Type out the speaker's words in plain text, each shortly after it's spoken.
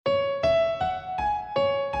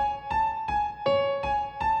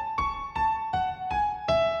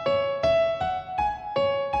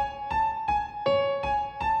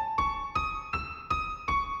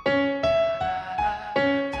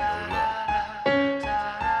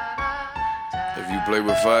play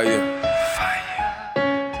with fire,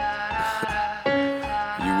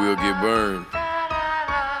 you will get burned.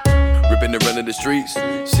 Ripping and running the streets,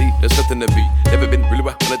 see, there's nothing to be. Never been really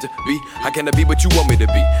where I wanted to be. How can I be what you want me to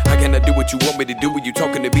be? How can I do what you want me to do when you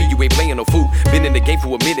talking to me? You ain't playing no fool. Been in the game for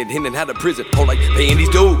a minute, hinting out of prison. Whole like paying these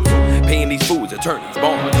dudes, paying these fools, attorneys,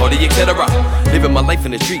 bonds, all the etc. Living my life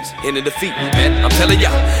in the streets, into defeat, man. I'm telling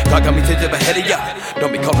ya, God got me 10 steps ahead of ya.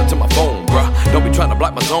 Don't be calling to my phone, bruh. Don't be trying to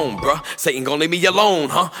block my zone, bruh. Satan gon' leave me alone,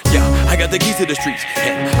 huh? Yeah, I got the keys to the streets,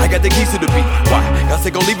 and I got the keys to the beat. Why? God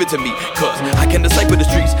say gon' leave it to me, cause I can decipher the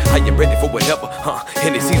streets. I am ready for whatever, huh?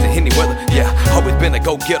 Any season, any weather, yeah. Always been a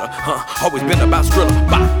go-getter, huh? Always been about Skrilla,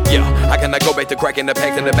 bye, yeah. I cannot go back to cracking the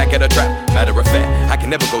packs in the back of the trap. Matter of fact, I can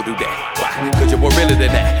never go do that. Why? Cause you're more realer than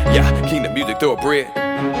that, yeah. Kingdom music thoroughbred,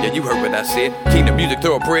 yeah, you heard what I said. Kingdom music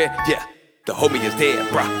thoroughbred, yeah. The homie is dead,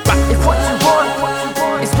 bruh. It's what you want,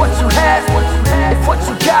 it's what you have, it's what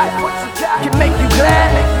you got, can make you glad.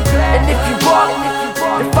 And if you walk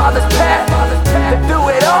the Father's path, then through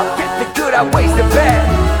it all, get the good outweighs the bad.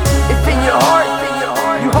 If in your heart,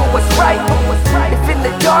 you hold what's right. If in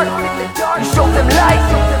the dark, you show them light.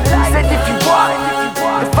 Said if you walk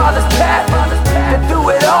the Father's path, then through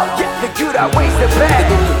it all, get the good outweighs the bad.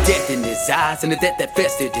 The look of death in his eyes and the death that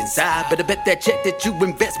festered inside. But I bet that check that you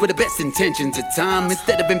invest with the best intentions of time.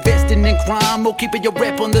 Instead of investing in crime or keeping your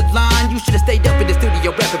rep on the line, you should have stayed up in the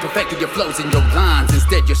studio rapping, perfecting your flows and your lines.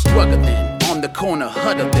 Instead you're struggling on the corner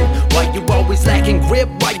huddling. Why you always lacking grip?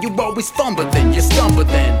 Why you always fumbling? You're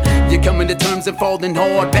stumbling. You're coming to terms and falling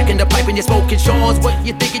hard. Back in the pipe and you're smoking shores. What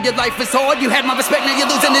you thinking your life is hard? You had my respect, now you're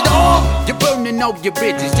losing it all. You're burning all your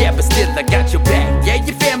bridges, yeah, but still I got your back. Yeah,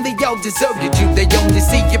 your family all deserted you, they only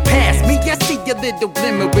see your past. Me, I see a little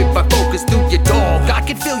glimmer if I focus through your dog. I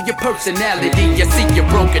can feel your personality, I see your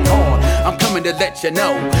broken heart. I'm coming to let you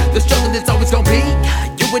know the struggle is always gonna be.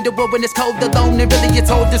 You in the world when it's cold alone and really it's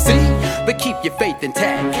hard to see. But keep your faith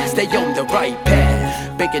intact, stay on the right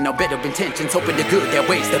path. Making no better intentions, hoping the good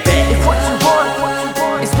outweighs the bad. It's what you want,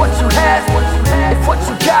 it's what you have, it's what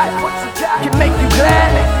you got, can make you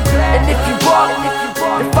glad. And if you walk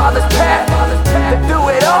the Father's path, then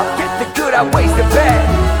through it all, get the good outweighs the bad.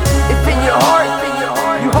 If in your heart,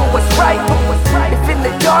 you hold what's right. If in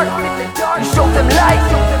the dark, you show them light.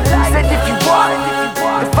 Said if you walk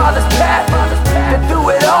the Father's path, then through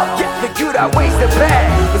it all, get the good outweighs the bad.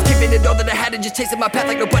 Was giving it all that I had and just chasing my path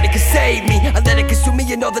like nobody could save me. I let it consume me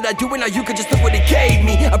and all that I do, and now you can just look what it gave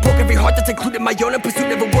me. I broke every heart that's included my own in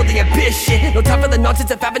pursuit of a worldly ambition. No time for the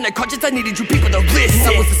nonsense of having a conscience, I needed you people to listen.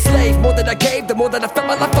 I was a slave, more that I gave, the more that I felt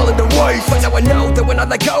my life falling to waste. But now I know that when I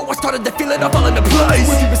let go, I started to feel it all fall into place.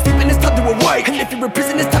 When you were sleeping, it's time to awake. And if you're in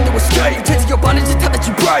prison, it's time to escape. You're chasing your bondage, it's time that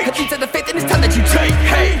you break. And things of the faith, and it's time that you take.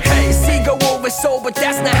 Hey, hey, see, go over soul, but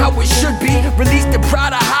that's not how it should be. Release the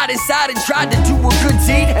pride I hide inside and tried to do a good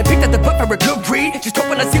deed. And picked up the butt for a good breed, just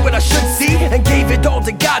hoping I see what I should see. And gave it all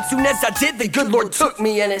to God, soon as I did, the good Lord took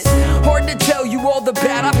me. And it's hard to tell you all the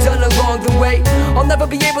bad I've done along the way. I'll never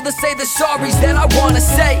be able to say the sorries that I wanna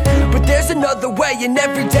say, but there's another way, and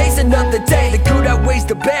every day's another day. The good outweighs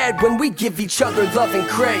the bad when we give each other love and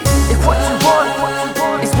grace. It's what you want,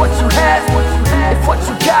 it's what you have, it's what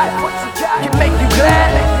you got, can make you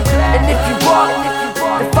glad. And if you walk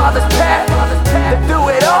the Father's path, then through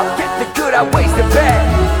it all, get the good outweighs the bad.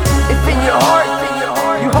 If in your heart,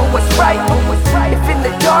 you hold what's right. If in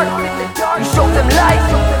the dark, you show them light.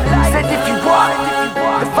 Said if you walk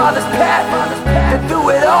the Father's path, then through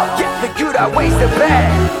it all, get the good outweighs the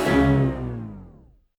bad.